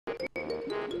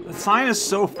The sign is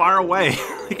so far away.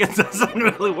 Like, it doesn't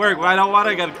really work, but I don't want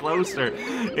to get closer.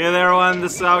 Hey there, everyone.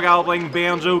 This is Algal playing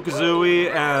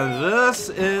Banjo-Kazooie, and this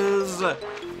is a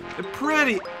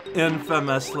pretty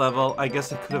infamous level. I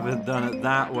guess I could have done it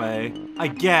that way. I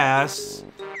guess.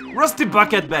 Rusty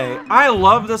Bucket Bay. I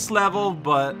love this level,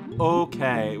 but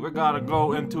okay. We're gonna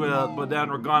go into it, but then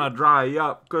we're gonna dry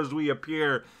up because we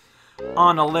appear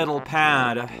on a little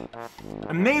pad.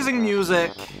 Amazing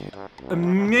music,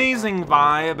 amazing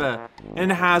vibe,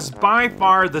 and has by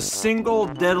far the single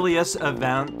deadliest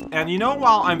event. And you know,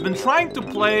 while I've been trying to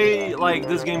play like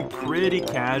this game pretty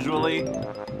casually,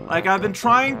 like I've been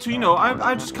trying to, you know,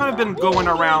 I've just kind of been going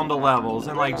around the levels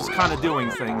and like just kind of doing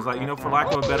things, like, you know, for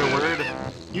lack of a better word,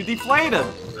 you deflated.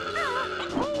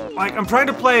 Like, I'm trying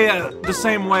to play the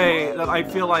same way that I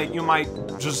feel like you might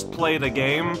just play the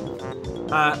game.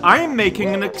 I am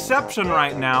making an exception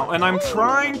right now, and I'm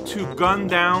trying to gun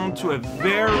down to a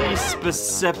very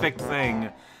specific thing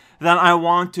that I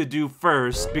want to do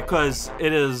first, because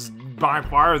it is by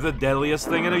far the deadliest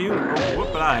thing in a universe. Oh, whoop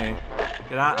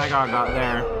did I got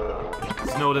there.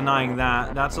 There's no denying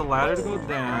that. That's a ladder to go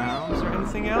down. Is there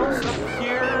anything else up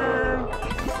here?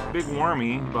 Big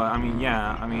wormy, but I mean,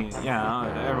 yeah,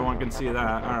 everyone can see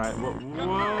that. Alright,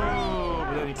 whoa,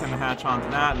 but then you can hatch onto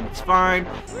that, and it's fine.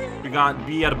 We got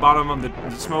B at the bottom of the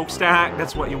smokestack,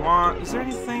 that's what you want. Is there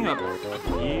anything up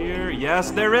here?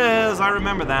 Yes, there is, I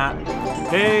remember that.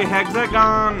 Hey,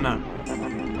 hexagon!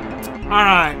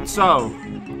 Alright, so,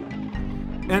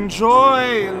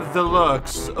 enjoy the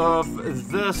looks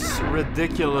of this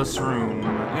ridiculous room.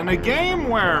 In a game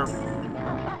where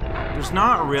there's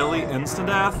not really instant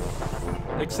death,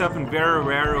 except in very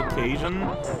rare occasion.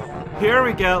 Here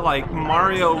we get like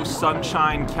Mario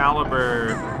Sunshine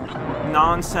caliber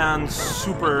nonsense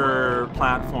super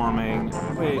platforming.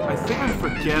 Wait, I think I'm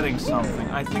forgetting something.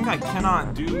 I think I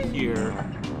cannot do here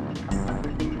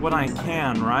what I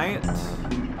can, right?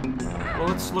 Well,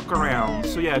 let's look around.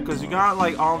 So yeah, because you got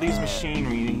like all these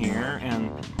machinery here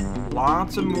and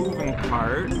lots of moving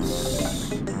parts.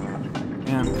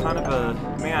 And kind of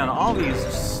a, man, all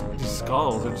these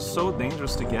skulls are just so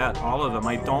dangerous to get, all of them.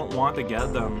 I don't want to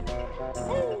get them.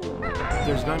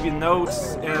 There's going to be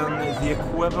notes in the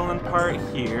equivalent part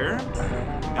here.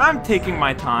 I'm taking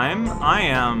my time. I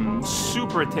am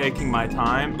super taking my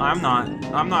time. I'm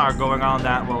not going on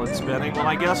that while it's spinning. Well,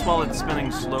 I guess while it's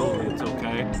spinning slowly, it's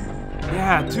okay.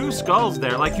 Yeah, 2 skulls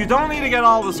there. Like, you don't need to get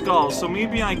all the skulls, so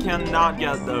maybe I cannot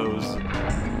get those.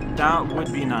 That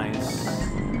would be nice.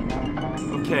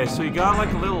 Okay, so you got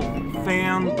like a little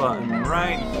fan button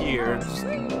right here. Just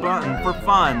a button for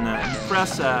fun. You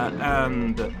press that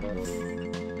and...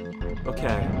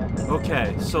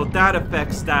 Okay, so that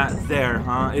affects that there,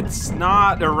 huh? It's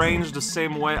not arranged the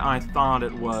same way I thought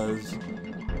it was.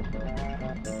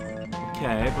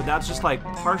 Okay, but that's just like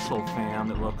partial fan,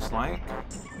 it looks like.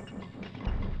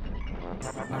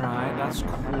 Alright, that's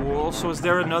cool. So is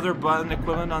there another button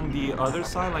equivalent on the other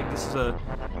side? Like this is a...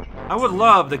 I would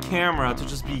love the camera to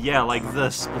just be, yeah, like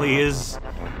this, please.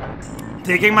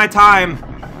 Taking my time.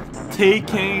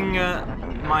 Taking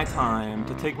my time.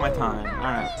 To take my time.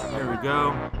 Alright, here we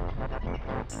go.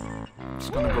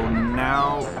 Just gonna go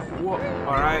now. Whoa,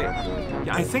 alright.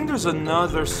 Yeah, I think there's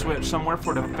another switch somewhere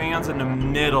for the fans in the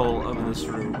middle of this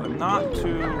room. I'm not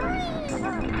too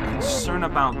concerned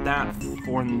about that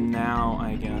for now,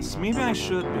 I guess. Maybe I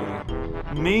should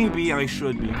be. Maybe I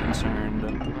should be concerned.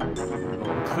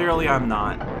 Well, clearly I'm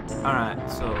not. Alright,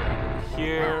 so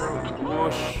here,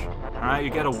 whoosh. Alright, you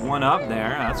get a 1-up there.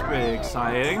 That's pretty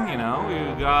exciting, you know.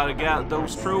 You gotta get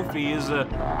those trophies.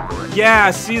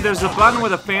 Yeah, see, there's a button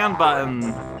with a fan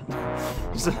button.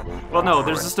 Well, no,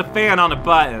 there's just a fan on a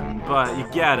button, but you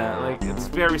get it. Like, it's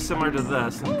very similar to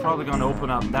this. I'm probably gonna open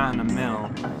up that in the middle.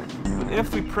 But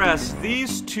if we press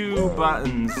these 2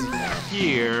 buttons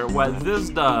here, what this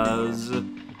does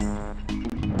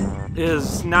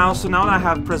is now, so now that I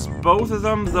have pressed both of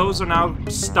them, those are now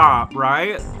stop,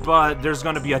 right? But there's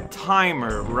gonna be a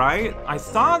timer, right? I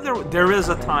thought there is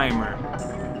a timer.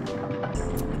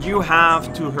 You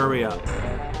have to hurry up.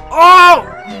 Oh!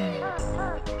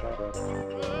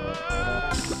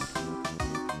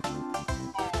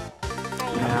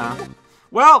 Yeah.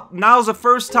 Well, now's the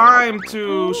first time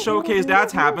to showcase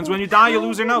that happens. When you die, you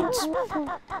lose your notes.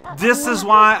 This is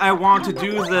why I want to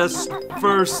do this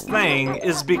first thing,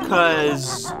 is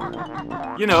because,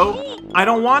 you know, I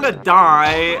don't want to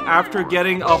die after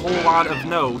getting a whole lot of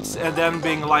notes and then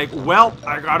being like, well,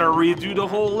 I gotta redo the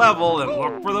whole level and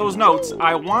look for those notes.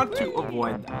 I want to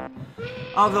avoid that.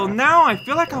 Although now I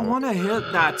feel like I want to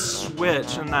hit that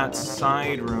switch in that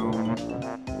side room.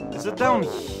 Is it down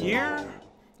here?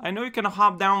 I know you can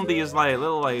hop down these, like,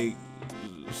 little, like,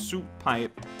 soup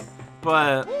pipe.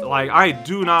 But, like, I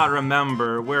do not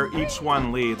remember where each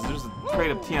one leads. There's a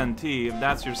crate of TNT, if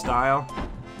that's your style.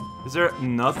 Is there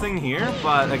nothing here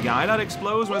but a guy that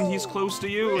explodes when he's close to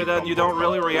you, and then you don't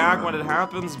really react when it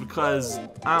happens because,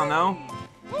 I don't know.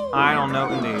 I don't know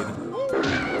indeed.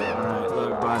 Alright,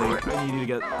 look, buddy, I need you to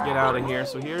get out of here.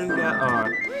 So here you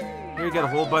get a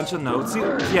whole bunch of notes. See,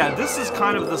 yeah, this is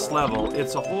kind of this level.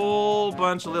 It's a whole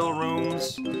bunch of little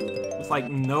rooms with, like,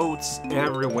 notes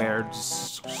everywhere.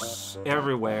 Just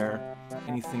everywhere.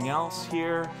 Anything else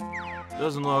here?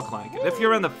 Doesn't look like it. If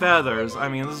you're in the feathers, I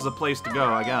mean, this is a place to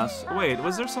go, I guess. Wait,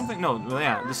 was there something? No,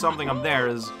 yeah, there's something up there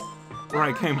is where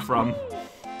I came from.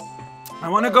 I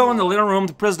want to go in the little room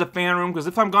to press the fan room, because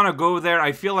if I'm gonna go there,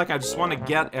 I feel like I just want to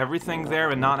get everything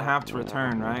there and not have to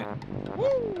return, right?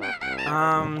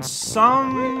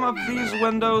 Some of these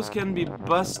windows can be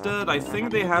busted. I think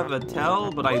they have a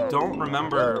tell, but I don't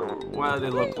remember what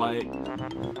they look like.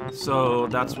 So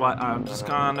that's why I'm just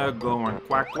kinda going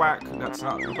quack quack. That's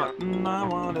not the button I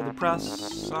wanted to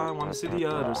press. I want to see the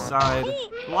other side.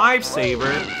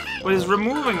 Lifesaver? What is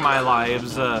removing my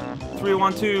lives?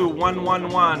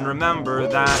 312-111. Remember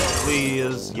that,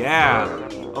 please. Yeah.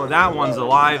 Oh, that one's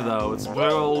alive though. It's a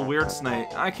big old weird snake.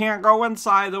 I can't go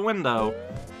inside the window.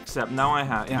 Except now I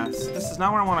have. Yeah, this is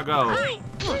not where I want to go.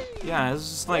 Yeah, it's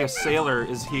just like a sailor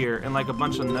is here and like a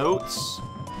bunch of notes.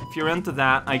 If you're into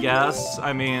that, I guess.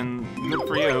 I mean, good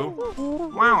for you.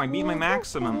 Wow, I beat my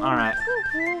maximum. All right.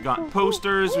 Got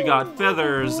posters. We got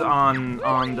feathers on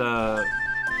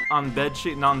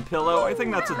bedsheet and on pillow. I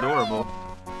think that's adorable.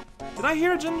 Did I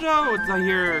hear Jinjo or did I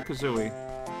hear Kazooie?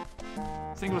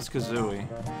 I think it was Kazooie.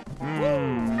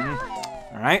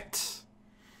 Alright.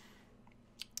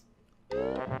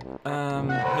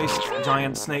 Hey,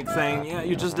 giant snake thing. Yeah,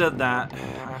 you just did that.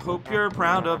 I hope you're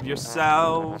proud of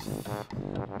yourself.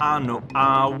 I know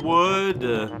I would.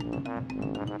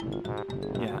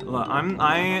 Yeah, look, I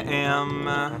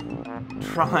am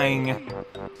trying to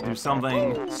do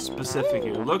something specific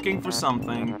here. Looking for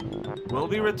something. We'll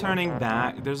be returning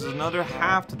back. There's another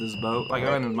half to this boat. Like,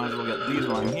 I might as well get these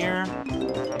one here.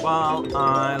 While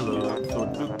I look for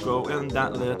Duco in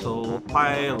that little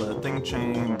piloting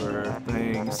chamber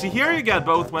thing. See, here you get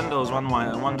both windows one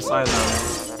beside the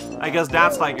other. I guess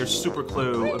that's like your super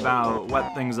clue about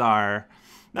what things are.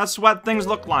 That's what things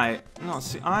look like. No,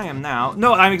 see, I am now.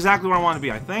 No, I'm exactly where I want to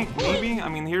be, I think. Maybe? I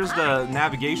mean, here's the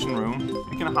navigation room.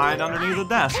 You can hide underneath the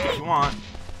desk if you want.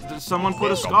 Did someone put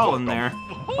a skull in there?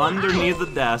 Underneath the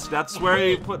desk. That's where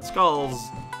you put skulls.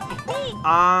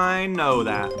 I know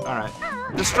that. Alright.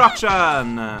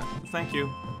 Destruction! Thank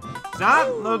you. Is that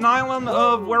an island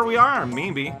of where we are?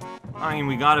 Maybe. I mean,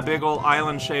 we got a big old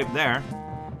island shape there.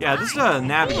 Yeah, this is a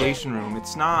navigation room.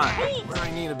 It's not where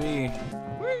I need to be.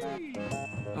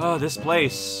 Oh, this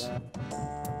place.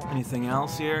 Anything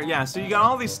else here? Yeah, so you got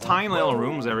all these tiny little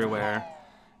rooms everywhere.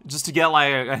 Just to get,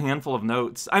 like, a handful of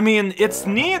notes. I mean, it's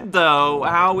neat, though,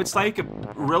 how it's, like, a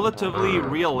relatively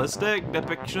realistic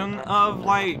depiction of,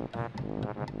 like,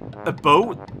 a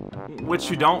boat,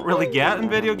 which you don't really get in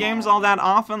video games all that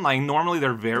often. Like, normally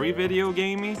they're very video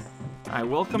gamey. Alright,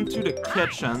 welcome to the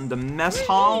kitchen. The mess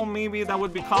hall, maybe that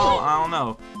would be called? I don't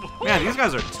know. Man, these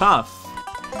guys are tough.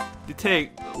 They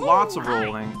take lots of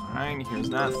rolling. Alright, here's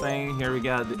that thing. Here we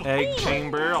got the egg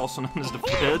chamber, also known as the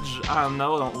fridge. I don't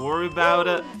know, don't worry about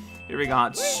it. Here we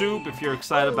got soup, if you're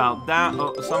excited about that.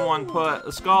 Oh, someone put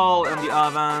a skull in the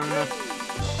oven.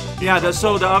 Yeah,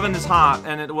 so the oven is hot,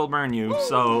 and it will burn you,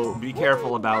 so be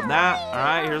careful about that.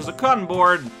 Alright, here's the cutting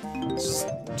board. It's just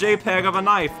a JPEG of a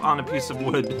knife on a piece of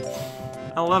wood.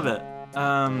 I love it.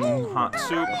 Hot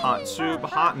soup,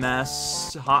 hot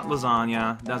mess, hot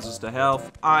lasagna. That's just a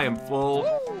health. I am full.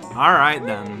 Alright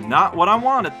then, not what I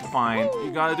wanted to find.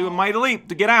 You gotta do a mighty leap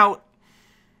to get out.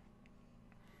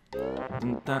 There's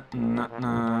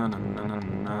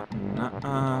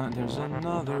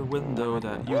another window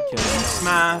that you can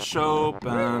smash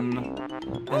open,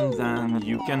 and then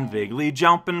you can vaguely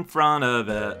jump in front of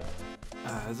it.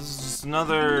 This is just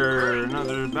another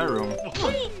bedroom.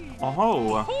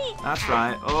 Oh, that's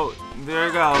right. Oh, there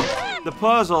you go. The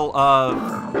puzzle of,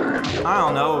 I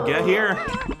don't know, get here.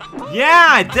 Yeah,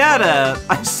 I did it!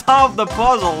 I solved the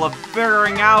puzzle of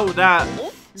figuring out that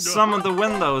some of the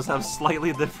windows have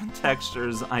slightly different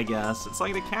textures, I guess. It's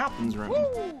like the captain's room.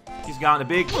 He's got a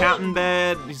big captain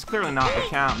bed. He's clearly not the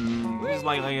captain. He's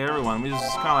like everyone. He's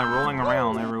just kind of like rolling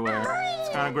around everywhere. It's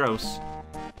kind of gross.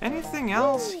 Anything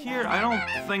else here? I don't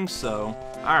think so.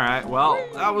 Alright, well,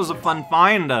 that was a fun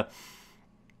find to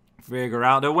figure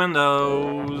out the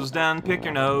windows, then pick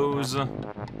your nose.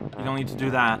 You don't need to do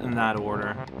that in that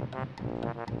order.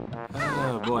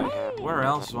 Oh boy, where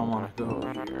else do I want to go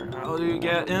here? How do you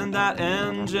get in that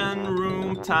engine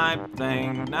room type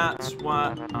thing? That's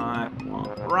what I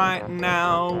want right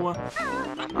now.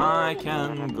 I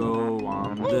can go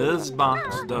on this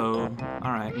box though.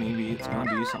 Alright, maybe it's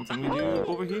gonna be something we do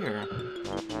over here.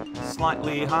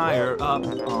 Slightly higher up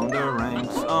on the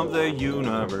ranks of the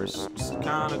universe. Just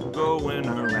kinda going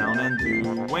around and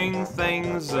doing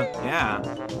things. Yeah.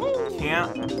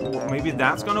 Maybe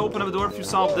that's gonna open up a door if you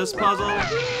solve this puzzle.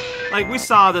 Like, we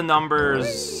saw the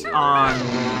numbers on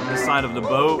the side of the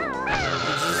boat.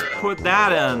 Just put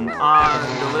that in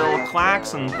on the little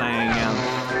klaxon thing,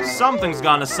 and something's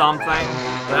gonna something.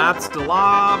 That's the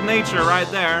law of nature right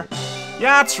there.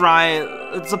 Yeah, that's right.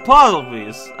 It's a puzzle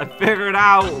piece. I figured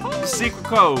out the secret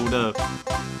code.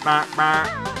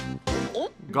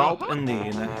 Gulp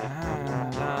indeed.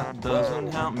 That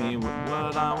doesn't help me with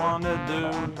what I want to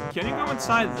do. Can you go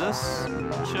inside this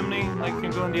chimney like you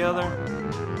can go in the other?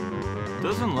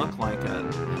 Doesn't look like it.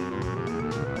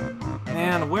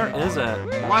 Man, where is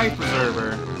it? Life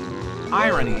preserver.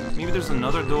 Irony. Maybe there's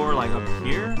another door like up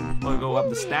here? We'll go up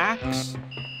the stacks?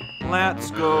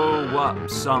 Let's go up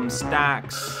some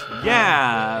stacks.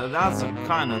 Yeah, that's the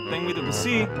kind of thing we do.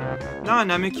 See, now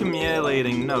I'm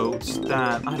accumulating notes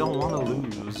that I don't want to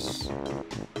lose.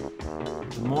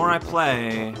 The more I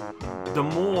play, the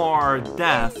more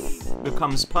death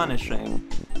becomes punishing.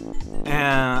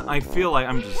 And I feel like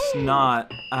I'm just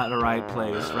not at the right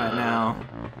place right now.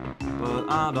 But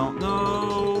I don't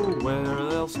know where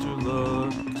else to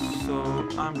look, so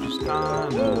I'm just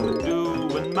kinda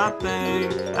doing my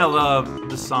thing. I love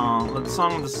the song.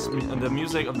 The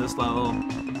music of this level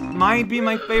might be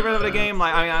my favorite of the game.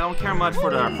 Like, I don't care much for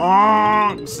the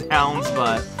honk sounds,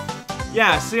 but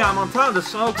yeah, see, I'm on top of the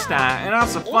smokestack, and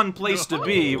that's a fun place to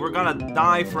be. We're gonna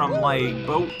die from, like,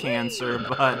 boat cancer,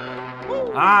 but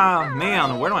ah,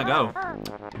 man, where do I go?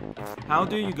 How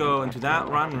do you go into that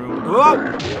run room? Oh!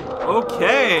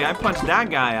 Okay, I punched that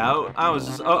guy out. I was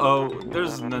just, uh-oh,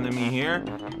 there's an enemy here.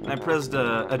 And I pressed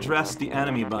the address the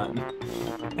enemy button.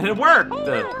 And it worked!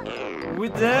 We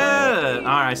did!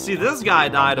 Alright, see, this guy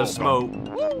died of smoke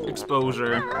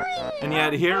exposure. And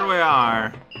yet, here we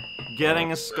are,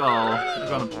 getting a skull. We're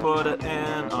gonna put it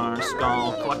in our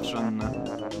skull collection.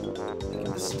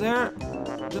 Is there...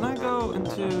 Did I go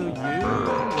into you?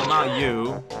 Well, not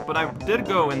you, but I did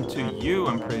go into you,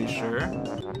 I'm pretty sure.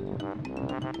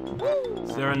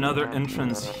 Is there another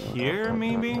entrance here,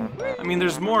 maybe? I mean,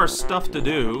 there's more stuff to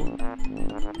do,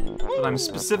 but I'm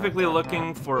specifically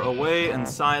looking for a way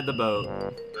inside the boat.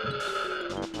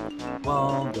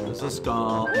 Well, there's a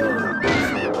skull,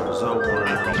 there's a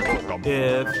worm.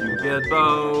 If you get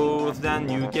both, then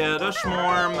you get a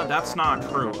swarm. That's not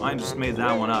true. I just made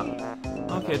that one up.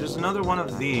 Okay, there's another one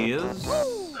of these.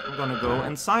 I'm gonna go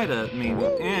inside it, maybe.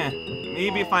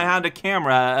 Maybe if I had the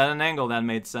camera at an angle that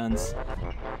made sense.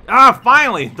 Ah,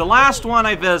 finally! The last one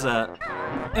I visit.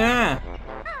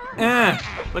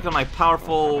 Look at my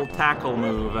powerful tackle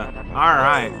move.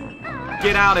 Alright.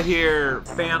 Get out of here,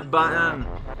 fan button.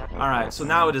 Alright, so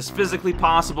now it is physically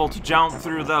possible to jump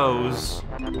through those.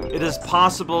 It is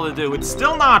possible to do. It's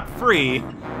still not free,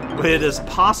 but it is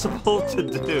possible to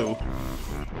do.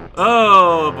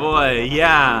 Oh boy,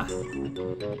 yeah.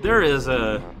 There is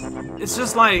a... It's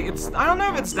just like, I don't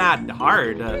know if it's that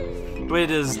hard, but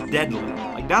it is deadly.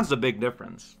 Like, that's the big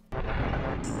difference.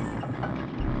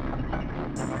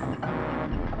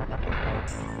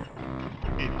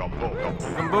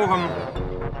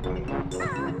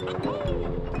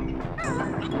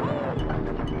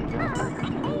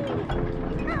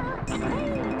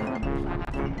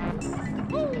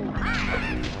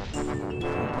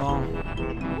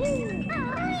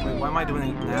 Wait, why am I doing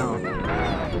it now?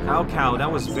 Cow,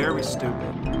 that was very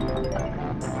stupid.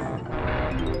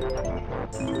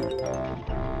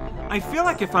 I feel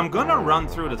like if I'm gonna run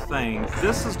through the thing,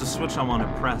 this is the switch I want to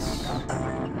press.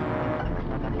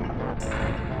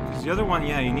 Because the other one,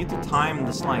 yeah, you need to time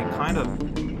this, like, kind of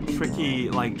tricky,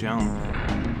 like, jump.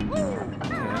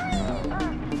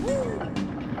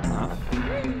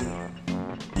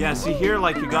 Yeah, see here,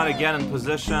 like, you gotta get in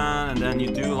position, and then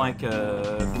you do, like,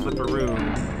 a flipperoo.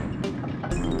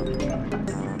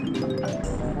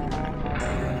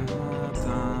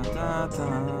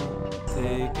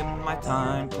 Taking my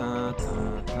time,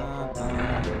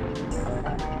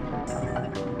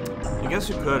 I guess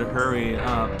you could hurry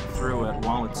up through it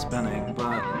while it's spinning,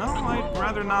 but no, I'd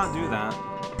rather not do that.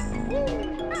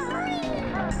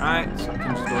 Alright, so we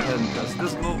can just go ahead and press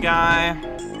this little guy.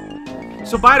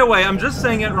 So by the way, I'm just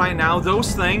saying it right now,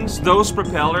 those things, those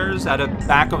propellers at the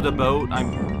back of the boat,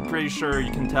 I'm pretty sure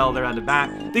you can tell they're at the back,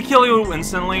 they kill you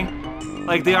instantly.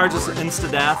 Like, they are just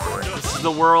insta-death. This is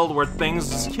the world where things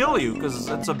just kill you, because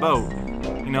it's a boat.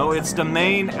 You know, it's the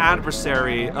main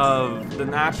adversary of, the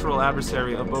natural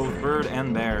adversary of both bird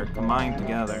and bear combined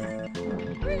together.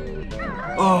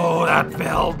 Oh, that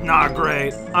felt not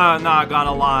great. I'm not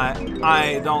gonna lie.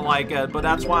 I don't like it, but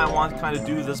that's why I want to kind of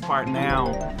do this part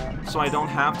now, so I don't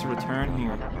have to return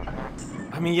here.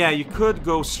 I mean, yeah, you could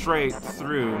go straight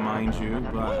through, mind you,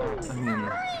 but, I mean...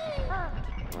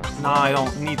 Nah, I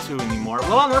don't need to anymore.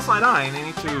 Well, unless I die, and I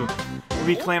need to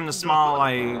reclaim the small,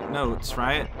 notes,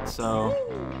 right? So...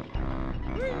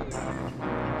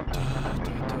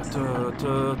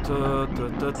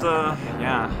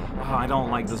 Yeah. Oh, I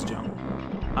don't like this jump.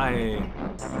 I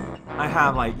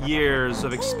have, like, years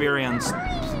of experience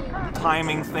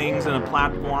timing things in a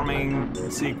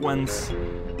platforming sequence,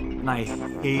 and I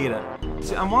hate it.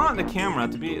 See, I want the camera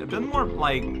to be a bit more,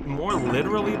 like, more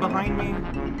literally behind me.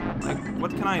 Like,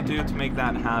 what can I do to make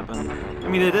that happen? I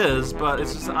mean, it is, but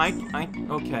it's just,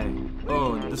 okay.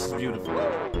 Oh, this is beautiful.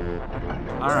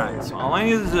 Alright, so all I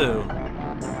need to do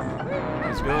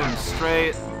is go in a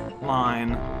straight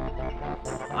line.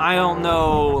 I don't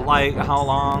know, like, how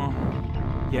long.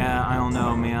 Yeah, I don't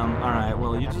know, man. Alright,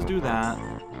 well, you just do that.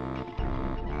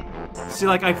 See,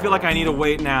 like, I feel like I need to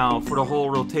wait now for the whole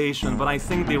rotation, but I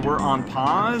think they were on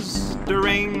pause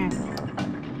during...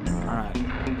 Alright,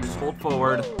 just hold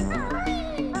forward.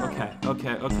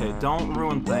 Okay, don't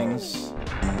ruin things.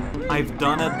 I've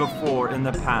done it before in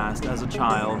the past as a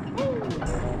child.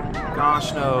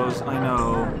 Gosh knows, I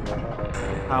know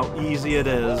how easy it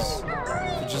is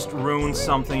to just ruin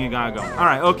something you gotta go.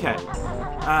 Alright, okay.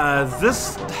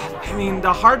 This, I mean,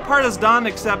 the hard part is done,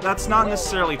 except that's not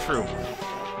necessarily true.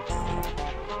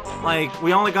 Like,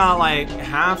 we only got, like,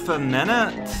 half a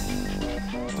minute?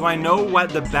 Do I know what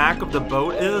the back of the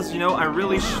boat is? You know, I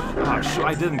really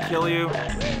I didn't kill you.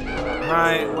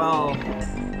 Right, well,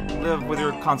 live with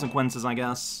your consequences, I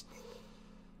guess.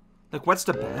 Like, what's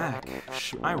the back?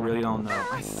 Shoot, I really don't know.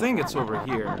 I think it's over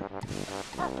here.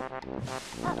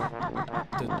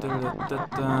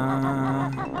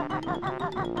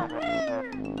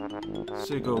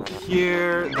 So you go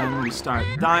here, then we start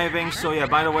diving. So yeah,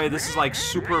 by the way, this is like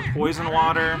super poison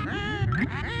water.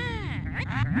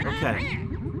 Okay.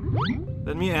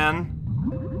 Let me in.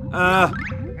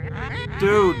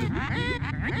 Dude.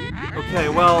 Okay,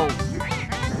 well,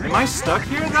 am I stuck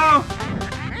here though?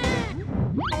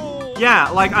 Yeah,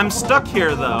 like, I'm stuck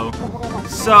here, though.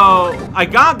 So, I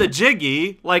got the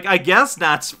jiggy. Like, I guess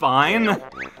that's fine.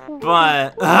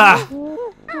 But,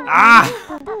 I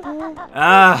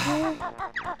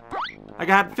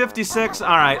got 56.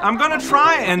 Alright, I'm gonna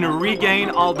try and regain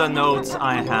all the notes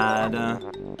I had.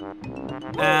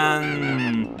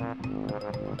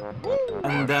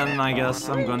 And then I guess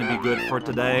I'm gonna be good for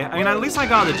today. I mean, at least I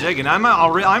got the jig, and I'm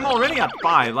already at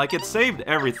 5. Like, it saved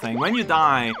everything. When you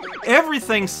die,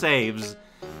 everything saves,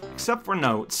 except for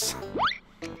notes.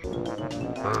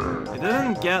 I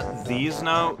didn't get these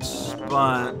notes,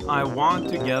 but I want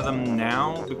to get them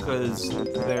now because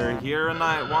they're here and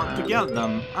I want to get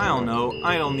them. I don't know.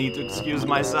 I don't need to excuse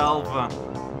myself.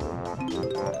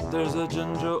 There's a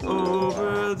ginger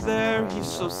over there, he's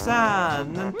so sad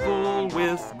and full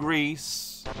with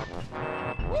grease.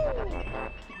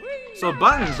 So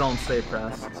buttons don't stay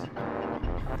pressed.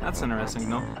 That's interesting,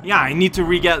 no? Yeah, I need to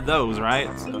re-get those, right?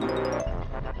 So.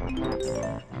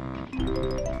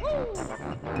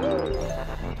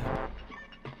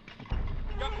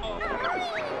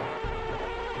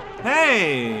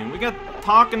 Hey, we got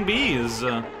talking bees.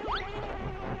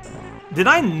 Did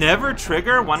I never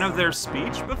trigger one of their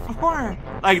speech before?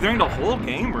 Like, during the whole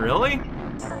game, really?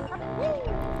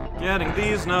 Getting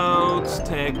these notes,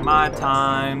 take my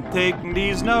time. Taking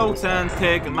these notes and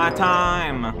taking my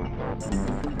time.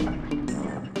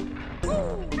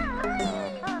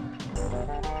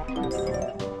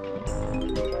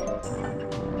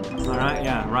 Alright,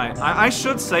 yeah, right. I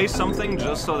should say something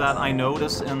just so that I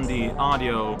notice in the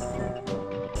audio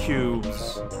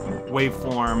cubes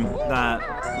waveform that,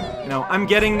 you know, I'm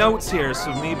getting notes here,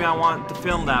 so maybe I want to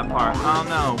film that part. Oh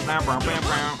no.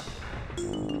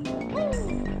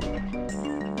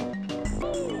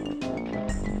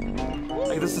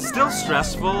 Like, this is still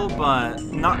stressful, but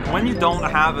not when you don't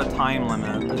have a time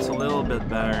limit. It's a little bit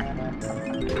better.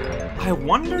 I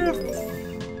wonder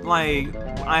if, like,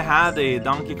 I had a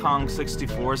Donkey Kong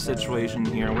 64 situation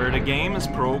here where the game is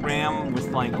programmed with,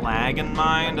 like, lag in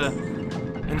mind.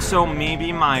 And so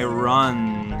maybe my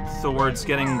run towards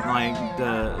getting, like,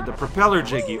 the propeller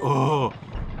jiggy, oh,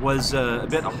 was a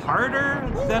bit harder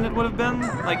than it would have been.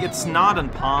 Like, it's not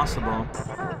impossible.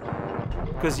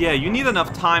 Because, yeah, you need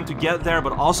enough time to get there,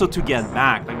 but also to get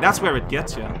back. Like, that's where it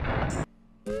gets you.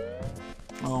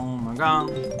 Oh my god.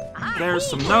 There's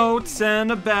some notes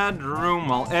in a bedroom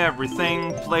while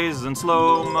everything plays in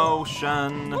slow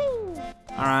motion.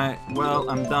 Alright, well,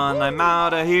 I'm done. I'm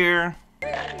out of here.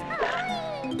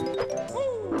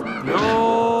 The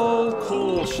old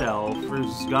coal shelf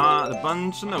has got a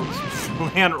bunch of notes.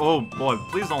 Oh boy,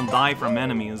 please don't die from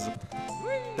enemies.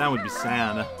 That would be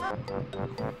sad.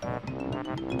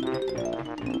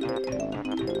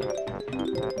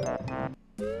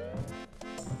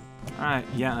 Alright,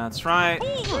 yeah, that's right.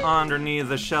 Underneath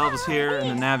the shelves here in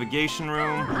the navigation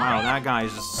room. Wow, that guy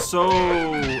is just so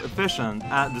efficient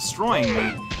at destroying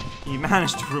me. He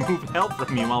managed to remove health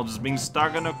from me while just being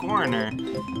stuck in a corner.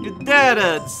 You did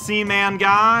it, Seaman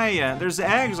guy! Yeah, there's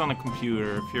eggs on the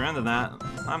computer, if you're into that.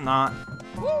 I'm not.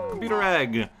 Computer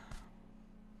egg.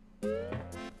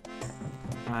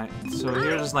 Alright, so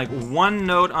here's like one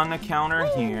note on the counter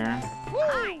here.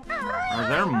 Are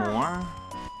there more?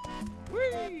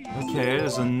 Okay,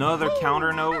 there's another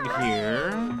counter note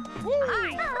here.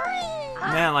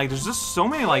 Man, like, there's just so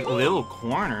many, like, little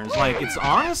corners. Like, it's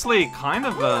honestly kind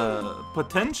of,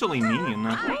 potentially mean.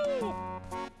 I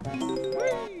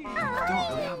don't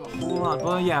really have a whole lot,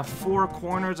 but yeah, 4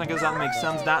 corners, I guess that makes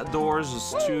sense. That door is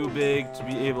just too big to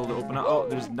be able to open up. Oh,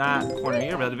 there's that corner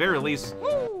here, but at the very least,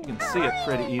 you can see it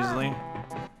pretty easily.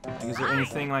 Like, is there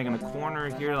anything, like, in the corner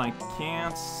here that I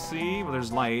can't see? Well,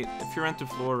 there's light. If you're into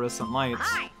fluorescent lights,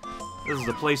 this is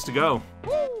the place to go.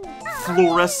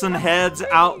 Fluorescent heads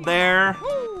out there,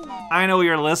 I know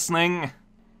you're listening.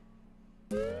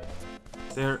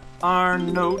 There are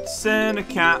notes in a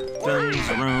captain's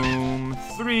room,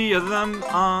 3 of them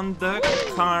on the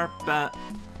carpet.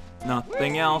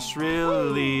 Nothing else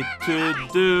really to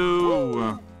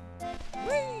do.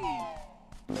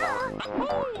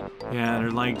 Yeah,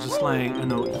 they're like just like a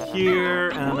note here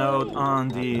and a note on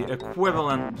the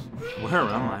equivalent. Where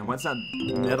am I? What's that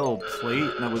metal plate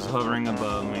that was hovering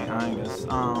above me? I guess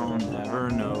I'll never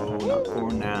know. Not for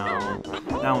now.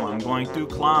 Now I'm going to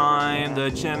climb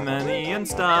the chimney and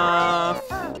stuff.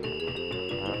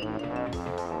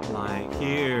 Like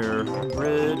here,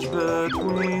 bridge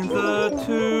between the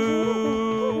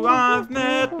two. I've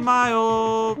met my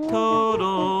old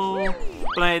total.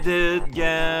 But I did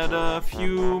get a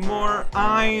few more.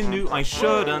 I knew I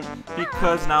shouldn't,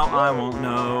 because now I won't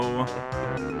know.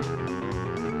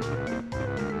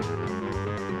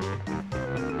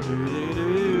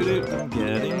 I'm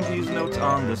getting these notes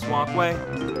on this walkway.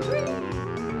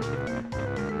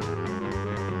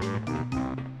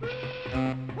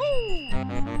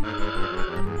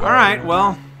 Alright,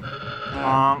 well,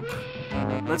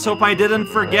 let's hope I didn't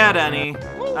forget any.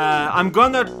 I'm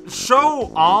gonna show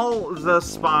all the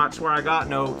spots where I got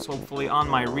notes, hopefully, on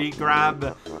my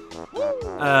regrab.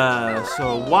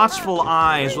 So watchful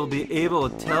eyes will be able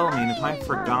to tell me if I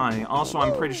forgot any. Also,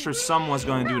 I'm pretty sure someone's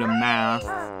gonna do the math.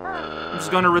 I'm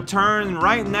just gonna return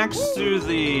right next to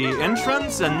the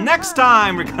entrance, and next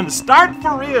time we're gonna start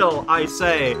for real, I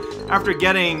say, after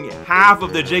getting half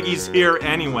of the jiggies here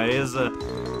anyways.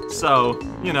 So,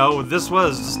 you know, this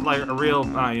was just like a real,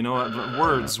 you know what,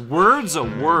 words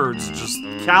just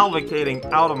cavalcating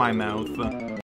out of my mouth.